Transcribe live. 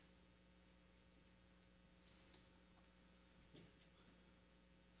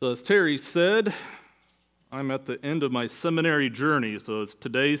So as Terry said, I'm at the end of my seminary journey. So it's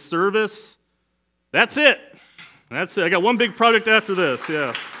today's service. That's it. That's it. I got one big project after this,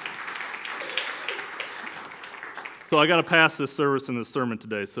 yeah. So I got to pass this service and this sermon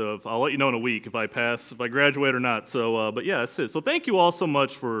today. So I'll let you know in a week if I pass, if I graduate or not. So, but yeah, that's it. So thank you all so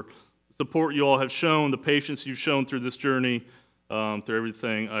much for the support you all have shown, the patience you've shown through this journey, through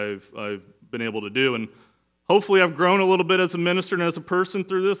everything I've been able to do. And hopefully I've grown a little bit as a minister and as a person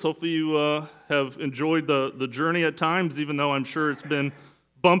through this. Hopefully you have enjoyed the journey at times, even though I'm sure it's been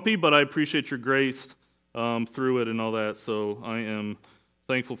bumpy, but I appreciate your grace through it and all that. So I am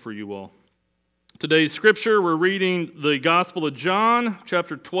thankful for you all. Today's scripture, we're reading the Gospel of John,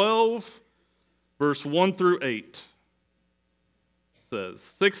 chapter 12, verse 1 through 8. It says,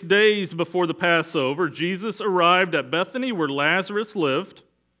 6 days before the Passover, Jesus arrived at Bethany where Lazarus lived,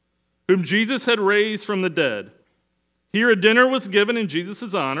 whom Jesus had raised from the dead. Here a dinner was given in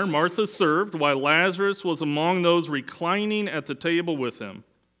Jesus' honor. Martha served, while Lazarus was among those reclining at the table with him.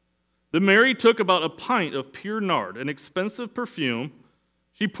 Then Mary took about a pint of pure nard, an expensive perfume.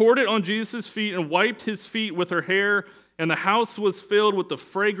 She poured it on Jesus' feet and wiped his feet with her hair, and the house was filled with the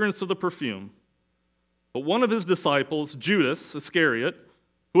fragrance of the perfume. But one of his disciples, Judas Iscariot,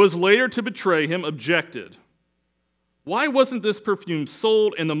 who was later to betray him, objected. Why wasn't this perfume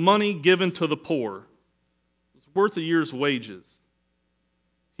sold and the money given to the poor? It was worth a year's wages.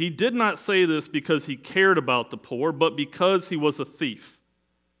 He did not say this because he cared about the poor, but because he was a thief.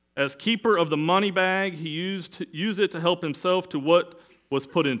 As keeper of the money bag, he used it to help himself to what was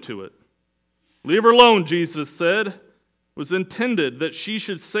put into it. Leave her alone, Jesus said. It was intended that she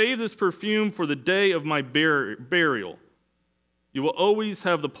should save this perfume for the day of my burial. You will always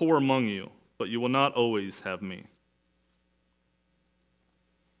have the poor among you, but you will not always have me.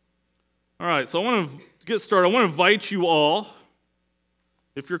 All right, so I want to get started. I want to invite you all,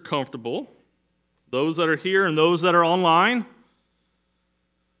 if you're comfortable, those that are here and those that are online,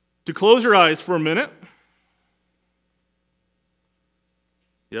 to close your eyes for a minute.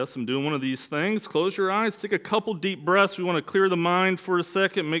 Yes, I'm doing one of these things. Close your eyes, take a couple deep breaths. We want to clear the mind for a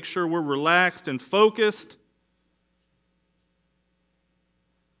second, make sure we're relaxed and focused.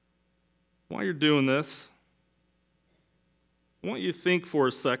 While you're doing this, I want you to think for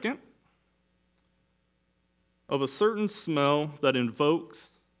a second of a certain smell that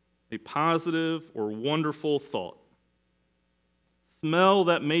invokes a positive or wonderful thought. Smell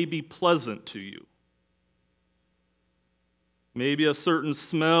that may be pleasant to you. Maybe a certain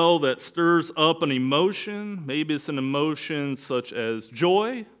smell that stirs up an emotion. Maybe it's an emotion such as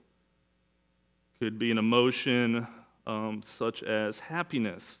joy. Could be an emotion such as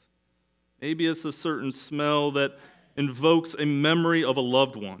happiness. Maybe it's a certain smell that invokes a memory of a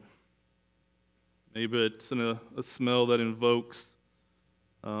loved one. Maybe it's a smell that invokes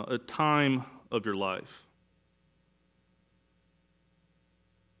a time of your life.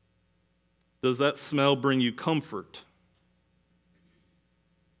 Does that smell bring you comfort?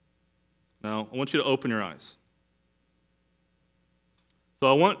 Now, I want you to open your eyes. So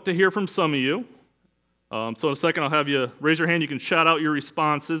I want to hear from some of you. So in a second, I'll have you raise your hand. You can shout out your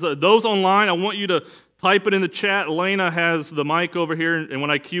responses. Those online, I want you to type it in the chat. Elena has the mic over here, and when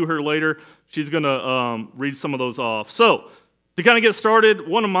I cue her later, she's going to read some of those off. So to kind of get started,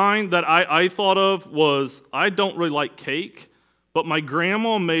 one of mine that I thought of was, I don't really like cake, but my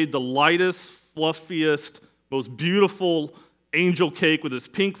grandma made the lightest, fluffiest, most beautiful angel cake with this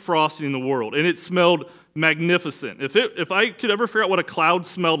pink frosting in the world, and it smelled magnificent. If I could ever figure out what a cloud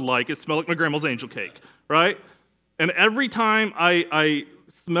smelled like, it smelled like my grandma's angel cake, right? And every time I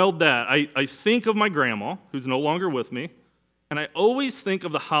smelled that, I think of my grandma, who's no longer with me, and I always think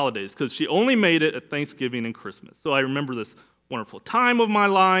of the holidays, because she only made it at Thanksgiving and Christmas. So I remember this wonderful time of my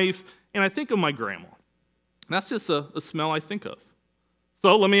life, and I think of my grandma. And that's just a smell I think of.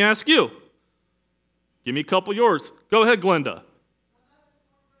 So let me ask you. Give me a couple of yours. Go ahead, Glenda.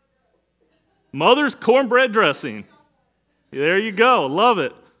 Mother's cornbread dressing. There you go. Love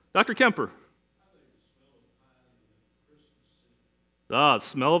it. Dr. Kemper. The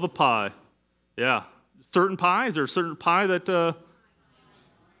smell of a pie. Yeah. Certain pies or certain pie that...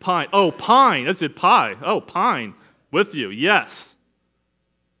 Pine. Oh, pine. That's it, pie. Oh, pine. With you. Yes.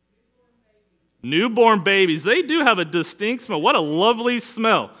 Newborn babies. They do have a distinct smell. What a lovely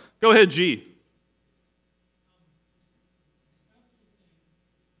smell. Go ahead, G.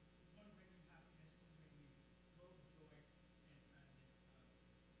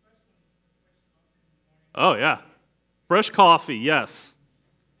 Oh, yeah. Fresh coffee, yes.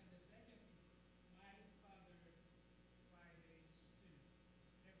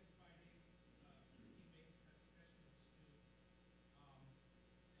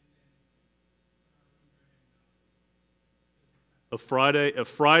 A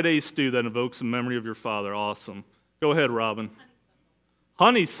Friday stew that invokes the memory of your father. Awesome. Go ahead, Robin.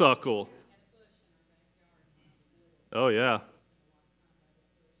 Honeysuckle. Oh, yeah.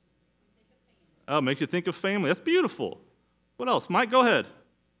 Oh, makes you think of family. That's beautiful. What else? Mike, go ahead.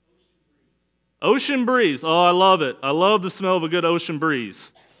 Ocean breeze. Oh, I love it. I love the smell of a good ocean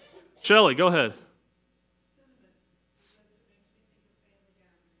breeze. Shelley, go ahead.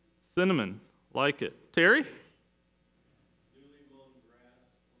 Cinnamon. Like it. Terry?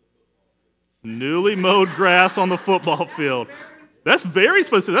 Newly mowed grass on the football field. That's very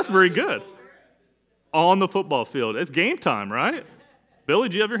specific. That's very good. On the football field. It's game time, right? Billy,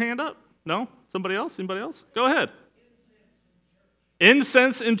 do you have your hand up? No? Somebody else? Anybody else? Go ahead.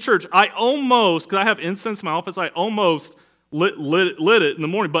 Incense in church. I almost, because I have incense in my office, I almost lit it in the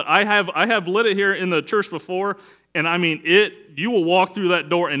morning. But I have lit it here in the church before, and I mean, you will walk through that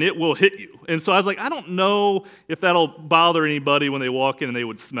door and it will hit you. And so I was like, I don't know if that'll bother anybody when they walk in and they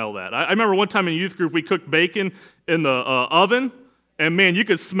would smell that. I remember one time in youth group, we cooked bacon in the oven, and man, you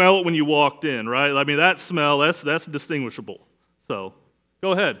could smell it when you walked in, right? I mean, that smell, that's distinguishable. So,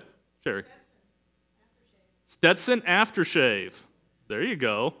 go ahead, Sherry. Stetson aftershave. There you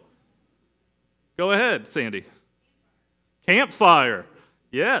go. Go ahead, Sandy. Campfire.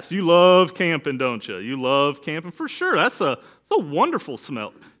 Yes, you love camping, don't you? You love camping for sure. That's a wonderful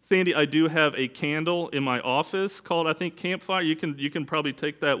smell. Sandy, I do have a candle in my office called, I think, Campfire. You can probably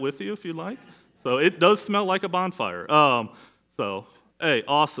take that with you if you like. So it does smell like a bonfire. So, hey,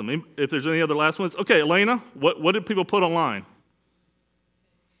 awesome. If there's any other last ones. Okay, Elena, what did people put online?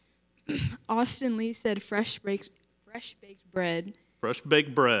 Austin Lee said fresh baked bread. Fresh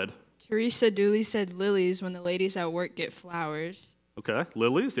baked bread. Teresa Dooley said lilies when the ladies at work get flowers. Okay,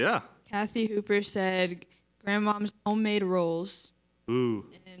 lilies, yeah. Kathy Hooper said grandmom's homemade rolls. Ooh.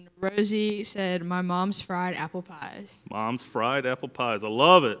 And Rosie said my mom's fried apple pies. Mom's fried apple pies. I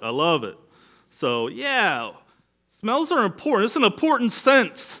love it. I love it. So, yeah, smells are important. It's an important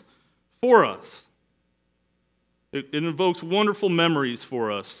sense for us. It invokes wonderful memories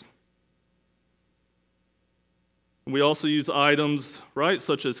for us. We also use items, right,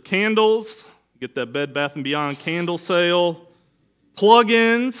 such as candles. Get that Bed Bath & Beyond candle sale.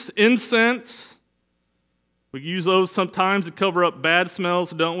 Plug-ins, incense. We use those sometimes to cover up bad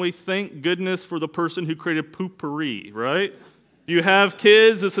smells, don't we? Thank goodness for the person who created Poo-Pourri, right? Do you have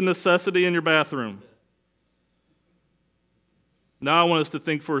kids? It's a necessity in your bathroom. Now I want us to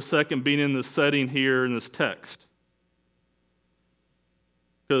think for a second, being in this setting here in this text.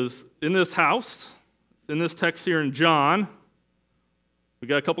 Because in this house, in this text here in John, we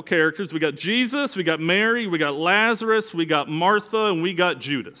got a couple characters. We got Jesus, we got Mary, we got Lazarus, we got Martha, and we got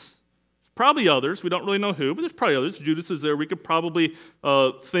Judas. There's probably others. We don't really know who, but there's probably others. Judas is there. We could probably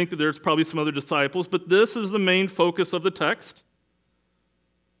think that there's probably some other disciples, but this is the main focus of the text.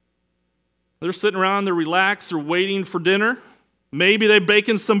 They're sitting around, they're relaxed, they're waiting for dinner. Maybe they're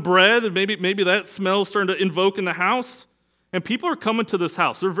baking some bread, and maybe that smell's starting to invoke in the house. And people are coming to this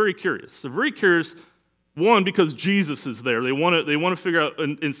house. They're very curious. They're very curious. One, because Jesus is there. They want to figure out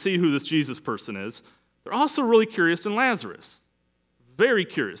and see who this Jesus person is. They're also really curious in Lazarus. Very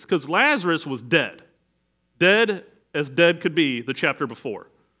curious, because Lazarus was dead. Dead as dead could be the chapter before.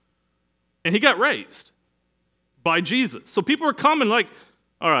 And he got raised by Jesus. So people are coming like,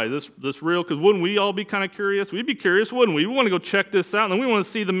 all right, this real? Because wouldn't we all be kind of curious? We'd be curious, wouldn't we? We want to go check this out, and then we want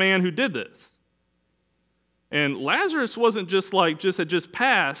to see the man who did this. And Lazarus wasn't had just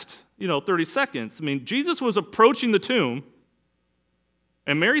passed, 30 seconds. I mean, Jesus was approaching the tomb,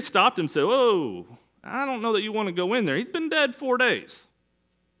 and Mary stopped him and said, "Whoa, I don't know that you want to go in there. He's been dead 4 days."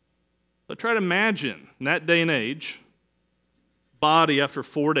 So try to imagine, in that day and age, body after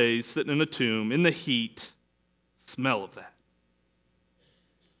 4 days sitting in a tomb, in the heat, smell of that.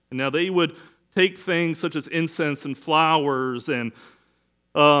 And now they would take things such as incense and flowers and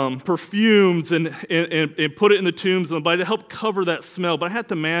perfumes and put it in the tombs and the body to help cover that smell. But I had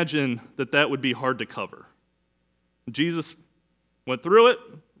to imagine that would be hard to cover. Jesus went through it,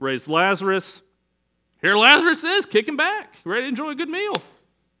 raised Lazarus. Here Lazarus is, kicking back, ready to enjoy a good meal.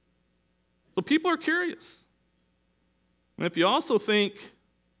 So people are curious. And if you also think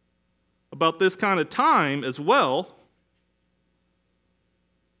about this kind of time as well,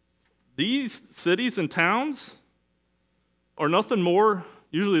 these cities and towns are nothing more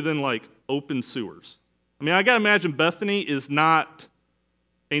usually than like open sewers. I mean, I got to imagine Bethany is not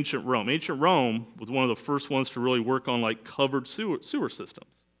ancient Rome. Ancient Rome was one of the first ones to really work on like covered sewer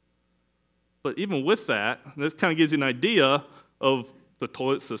systems. But even with that, this kind of gives you an idea of the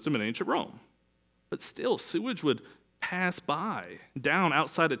toilet system in ancient Rome. But still, sewage would pass by down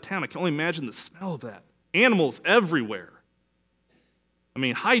outside of town. I can only imagine the smell of that. Animals everywhere. I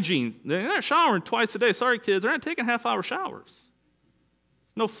mean, hygiene, they're not showering twice a day. Sorry, kids, they're not taking half-hour showers.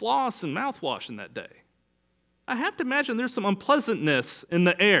 There's no floss and mouthwash in that day. I have to imagine there's some unpleasantness in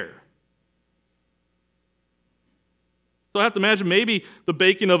the air. So I have to imagine maybe the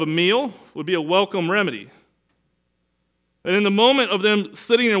baking of a meal would be a welcome remedy. And in the moment of them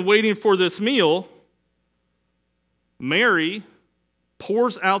sitting and waiting for this meal, Mary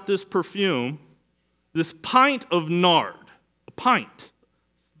pours out this perfume, this pint of nard, a pint,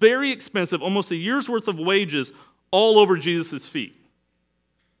 very expensive, almost a year's worth of wages, all over Jesus' feet.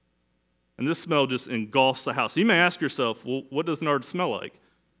 And this smell just engulfs the house. You may ask yourself, well, what does nard smell like?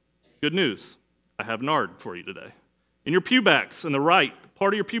 Good news, I have nard for you today. In your pew backs, in the right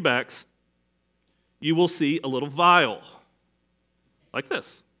part of your pew backs, you will see a little vial, like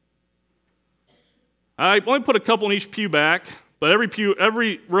this. I only put a couple in each pew back, but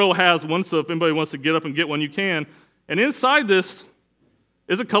every row has one, so if anybody wants to get up and get one, you can. And inside this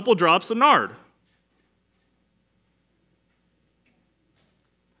is a couple drops of nard.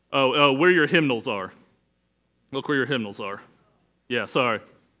 Oh, where your hymnals are. Look where your hymnals are. Yeah, sorry.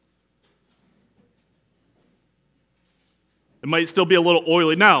 It might still be a little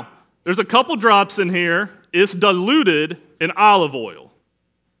oily. Now, there's a couple drops in here. It's diluted in olive oil.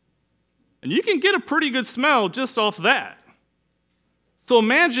 And you can get a pretty good smell just off that. So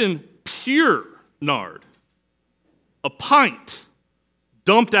imagine pure nard, a pint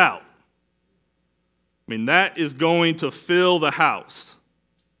dumped out. I mean, that is going to fill the house.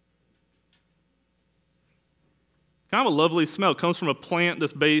 Kind of a lovely smell. It comes from a plant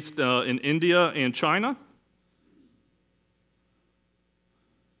that's based in India and China.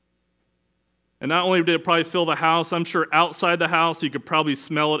 And not only did it probably fill the house, I'm sure outside the house you could probably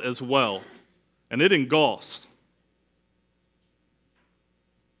smell it as well. And it engulfs.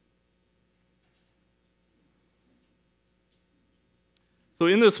 So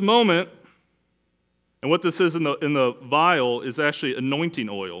in this moment, and what this is in the vial is actually anointing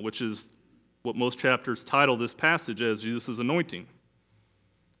oil, which is what most chapters title this passage as Jesus' anointing.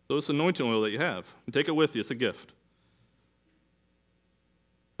 So it's anointing oil that you have. And take it with you. It's a gift.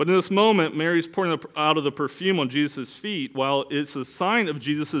 But in this moment, Mary's pouring out of the perfume on Jesus' feet. While it's a sign of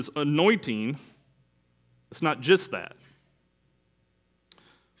Jesus' anointing, it's not just that.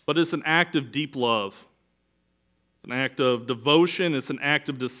 But it's an act of deep love. It's an act of devotion. It's an act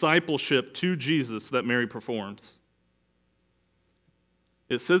of discipleship to Jesus that Mary performs.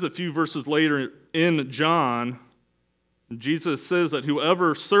 It says a few verses later in John, Jesus says that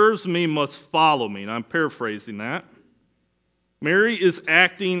whoever serves me must follow me. And I'm paraphrasing that. Mary is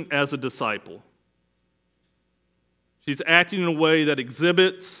acting as a disciple. She's acting in a way that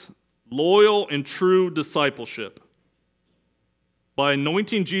exhibits loyal and true discipleship. By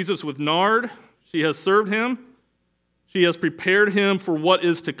anointing Jesus with nard, she has served him. She has prepared him for what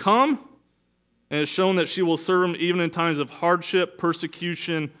is to come, and has shown that she will serve him even in times of hardship,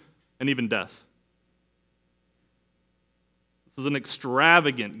 persecution, and even death. This is an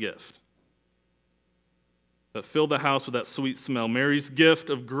extravagant gift that filled the house with that sweet smell. Mary's gift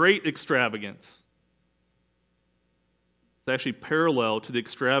of great extravagance. It's actually parallel to the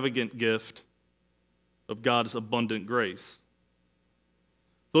extravagant gift of God's abundant grace.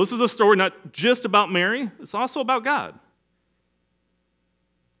 So this is a story not just about Mary, it's also about God.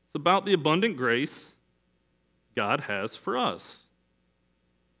 It's about the abundant grace God has for us.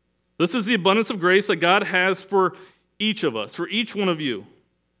 This is the abundance of grace that God has for each of us, for each one of you.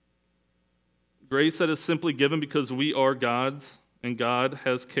 Grace that is simply given because we are God's, and God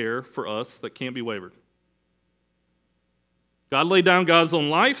has care for us that can't be wavered. God laid down God's own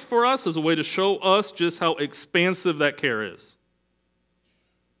life for us as a way to show us just how expansive that care is.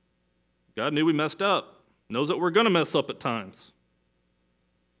 God knew we messed up, knows that we're going to mess up at times.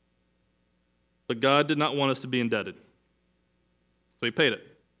 But God did not want us to be indebted. So he paid it.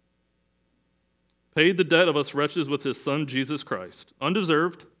 Paid the debt of us wretches with his Son, Jesus Christ.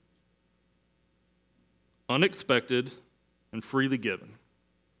 Undeserved, unexpected, and freely given.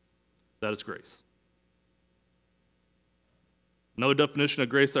 That is grace. Another definition of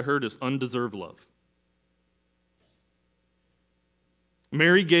grace I heard is undeserved love.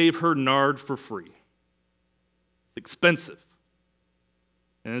 Mary gave her nard for free. It's expensive.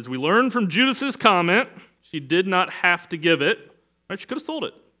 And as we learn from Judas's comment, she did not have to give it. Right? She could have sold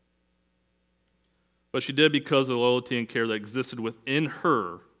it. But she did because of the loyalty and care that existed within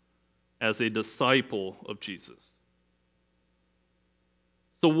her as a disciple of Jesus.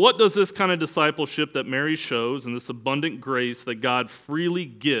 So what does this kind of discipleship that Mary shows and this abundant grace that God freely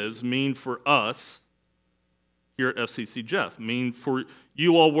gives mean for us here at FCC Jeff? Mean for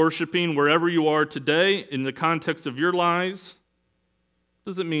you all worshiping wherever you are today in the context of your lives?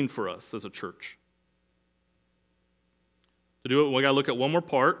 does it mean for us as a church? To do it, we got to look at one more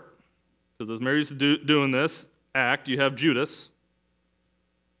part, because as Mary's doing this act, you have Judas.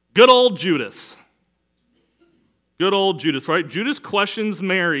 Good old Judas. Good old Judas, right? Judas questions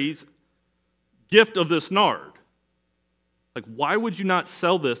Mary's gift of this nard. Like, why would you not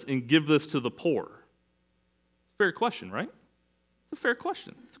sell this and give this to the poor? It's a fair question, right? It's a fair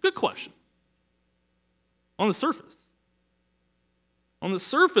question. It's a good question. On the surface. On the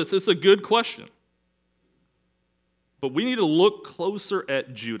surface, it's a good question. But we need to look closer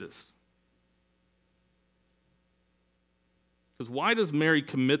at Judas. Because why does Mary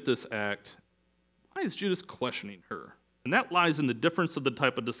commit this act? Why is Judas questioning her? And that lies in the difference of the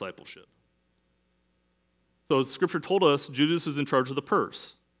type of discipleship. So as Scripture told us, Judas is in charge of the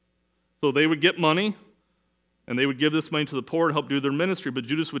purse. So they would get money, and they would give this money to the poor to help do their ministry, but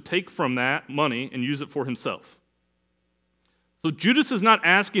Judas would take from that money and use it for himself. So Judas is not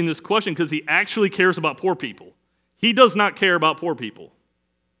asking this question because he actually cares about poor people. He does not care about poor people.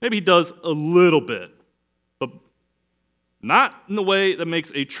 Maybe he does a little bit, but not in the way that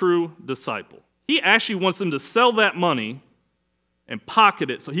makes a true disciple. He actually wants them to sell that money and pocket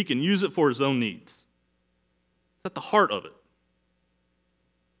it so he can use it for his own needs. It's at the heart of it.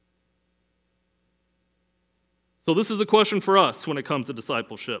 So this is a question for us when it comes to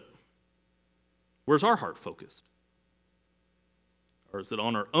discipleship. Where's our heart focused? Or is it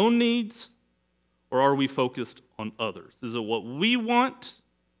on our own needs? Or are we focused on others? Is it what we want?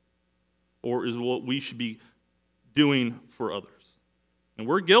 Or is it what we should be doing for others? And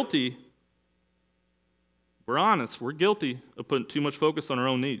we're guilty. We're honest. We're guilty of putting too much focus on our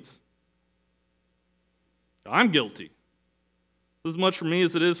own needs. I'm guilty. It's as much for me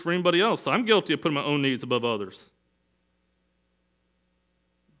as it is for anybody else. I'm guilty of putting my own needs above others.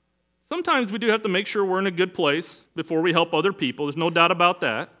 Sometimes we do have to make sure we're in a good place before we help other people. There's no doubt about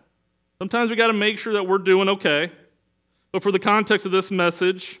that. Sometimes we got to make sure that we're doing okay. But for the context of this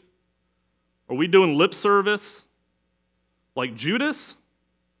message, are we doing lip service like Judas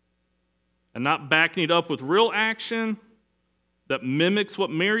and not backing it up with real action that mimics what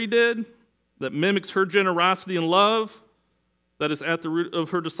Mary did? That mimics her generosity and love, that is at the root of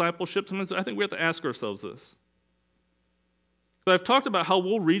her discipleship? Sometimes I think we have to ask ourselves this. Because I've talked about how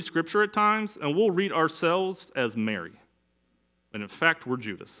we'll read Scripture at times, and we'll read ourselves as Mary. And in fact, we're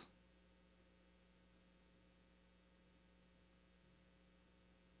Judas.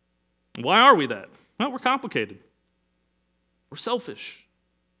 Why are we that? Well, we're complicated. We're selfish.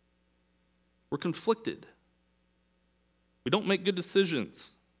 We're conflicted. We don't make good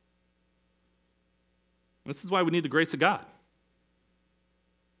decisions. This is why we need the grace of God.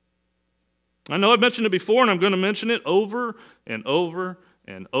 I know I've mentioned it before, and I'm going to mention it over and over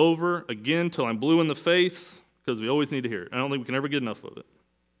and over again till I'm blue in the face, because we always need to hear it. I don't think we can ever get enough of it.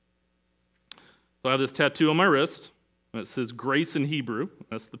 So I have this tattoo on my wrist, and it says grace in Hebrew.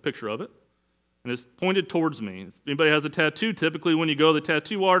 That's the picture of it. And it's pointed towards me. If anybody has a tattoo, typically when you go to the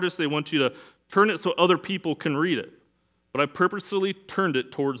tattoo artist, they want you to turn it so other people can read it. But I purposely turned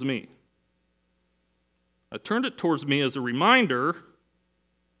it towards me. I turned it towards me as a reminder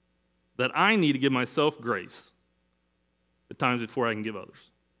that I need to give myself grace at times before I can give others.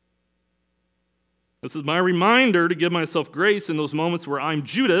 This is my reminder to give myself grace in those moments where I'm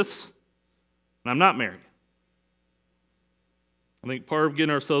Judas and I'm not Mary. I think part of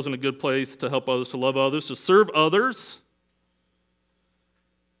getting ourselves in a good place to help others, to love others, to serve others,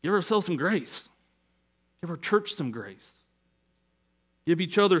 give ourselves some grace. Give our church some grace. Give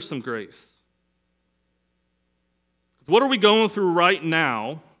each other some grace. What are we going through right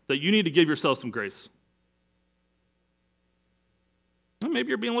now that you need to give yourself some grace? Well, maybe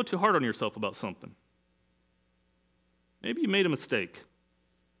you're being a little too hard on yourself about something. Maybe you made a mistake.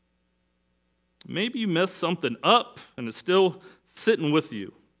 Maybe you messed something up and it's still sitting with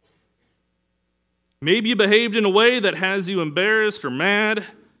you. Maybe you behaved in a way that has you embarrassed or mad.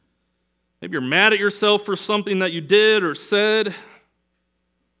 Maybe you're mad at yourself for something that you did or said.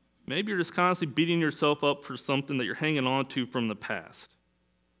 Maybe you're just constantly beating yourself up for something that you're hanging on to from the past.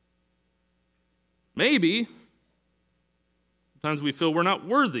 Maybe sometimes we feel we're not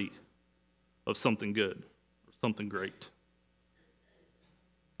worthy of something good or something great.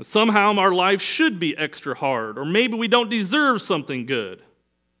 Somehow our life should be extra hard, or maybe we don't deserve something good.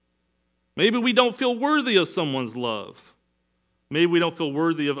 Maybe we don't feel worthy of someone's love. Maybe we don't feel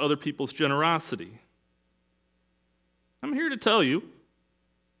worthy of other people's generosity. I'm here to tell you,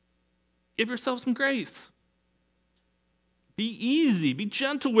 give yourself some grace. Be easy, be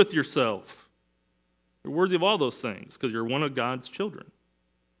gentle with yourself. You're worthy of all those things because you're one of God's children.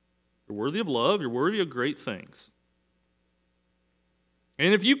 You're worthy of love, you're worthy of great things.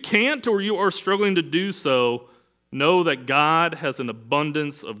 And if you can't or you are struggling to do so, know that God has an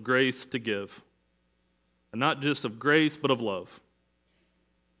abundance of grace to give. And not just of grace, but of love.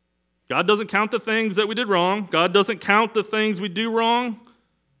 God doesn't count the things that we did wrong. God doesn't count the things we do wrong.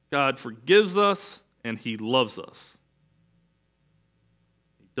 God forgives us and He loves us.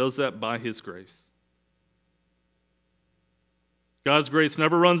 He does that by His grace. God's grace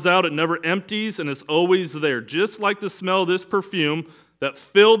never runs out, it never empties, and it's always there. Just like the smell of this perfume that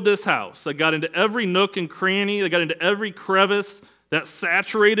filled this house, that got into every nook and cranny, that got into every crevice, that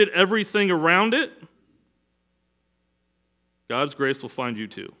saturated everything around it, God's grace will find you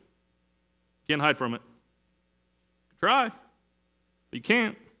too. Can't hide from it. Try, but you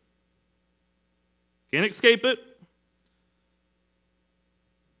can't. Can't escape it.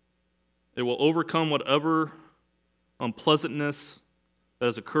 It will overcome whatever unpleasantness that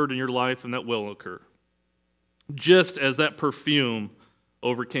has occurred in your life, and that will occur. Just as that perfume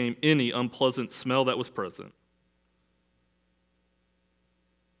overcame any unpleasant smell that was present.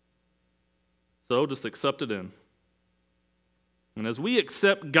 So just accept it in. And as we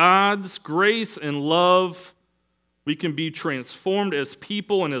accept God's grace and love, we can be transformed as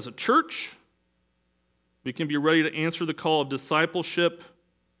people and as a church. We can be ready to answer the call of discipleship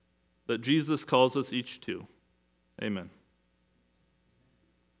that Jesus calls us each to. Amen.